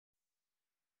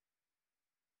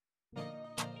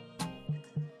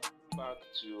back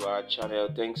to our channel.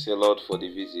 Thanks a lot for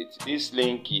the visit. This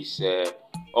link is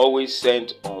always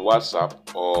sent on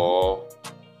WhatsApp or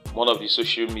one of the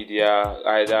social media,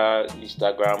 either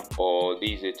Instagram or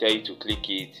this. They tell you to click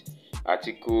it.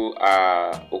 Atiku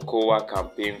Okowa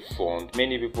campaign fund.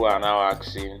 Many people are now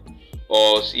asking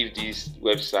us if this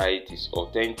website is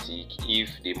authentic, if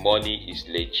the money is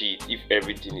legit, if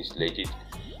everything is legit.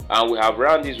 And we have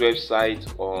run this website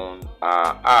on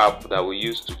our app that we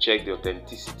use to check the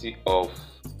authenticity of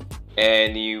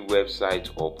any website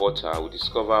or portal. We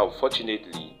discover,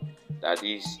 unfortunately, that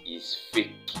this is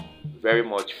fake, very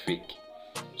much fake.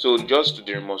 So just to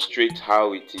demonstrate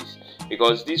how it is,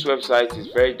 because this website is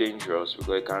very dangerous,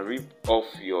 because it can rip off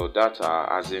your data,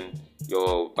 as in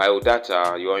your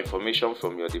biodata, your information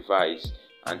from your device,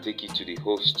 and take it to the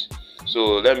host.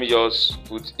 So let me just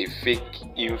put a fake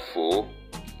info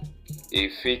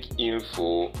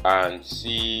and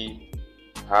see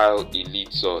how it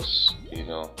leads us,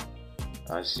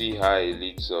 and see how it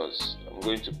leads us. I'm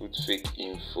going to put fake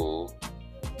info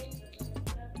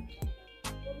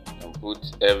and put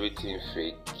everything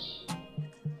fake,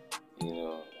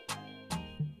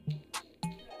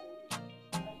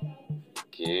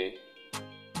 okay,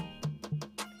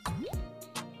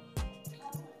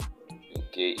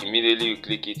 immediately you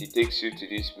click it, it takes you to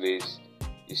this place.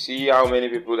 You see how many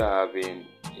people that have been,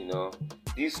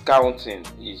 this counting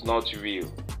is not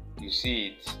real. You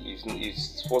see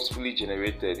it's forcefully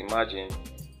generated. Imagine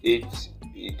 8,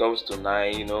 it comes to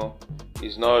 9,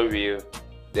 it's not real.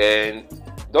 Then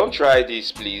don't try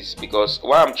this, please, because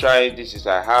why I'm trying this is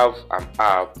I have an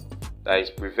app that is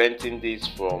preventing this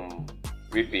from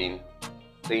ripping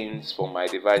things from my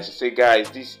device. You say, guys,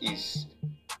 this is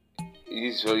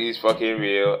fucking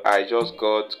real. I just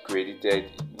got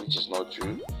credited, which is not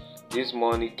true. This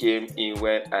money came in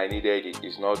when I needed it.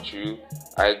 It's not true.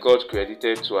 I got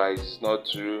credited twice. It's not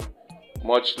true.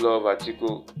 Much love,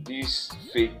 Atiku. These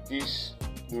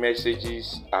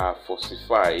messages are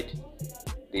falsified.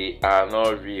 They are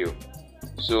not real.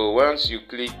 So once you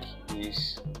click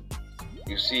this,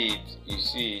 you see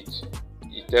it.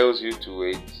 It tells you to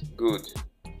wait. Good.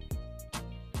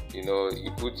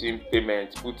 You put in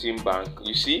payment, put in bank.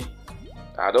 You see,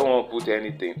 I don't want to put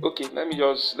anything. Okay,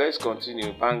 let's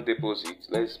continue. Bank deposit,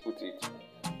 let's put it.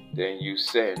 Then you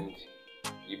send.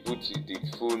 You put the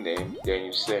full name, then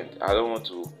you send. I don't want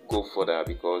to go further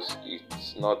because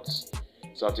it's not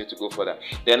something to go further.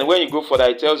 Then when you go further,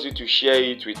 it tells you to share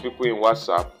it with people in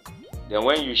WhatsApp. Then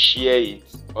when you share it,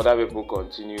 other people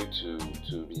continue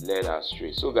to be led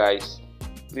astray. So guys,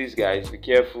 please guys, be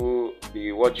careful,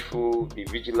 be watchful, be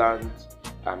vigilant,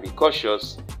 and be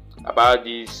cautious about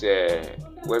this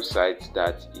website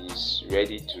that is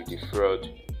ready to defraud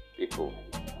people.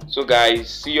 So guys,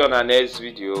 see you on our next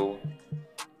video.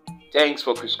 Thanks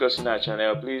for crisscrossing our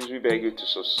channel. Please, we beg you to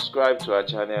subscribe to our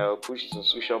channel, push the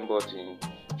subscription button,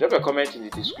 drop a comment in the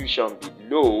description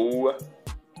below.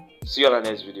 See you on our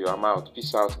next video. I'm out.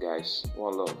 Peace out, guys.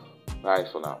 One love. Bye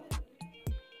for now.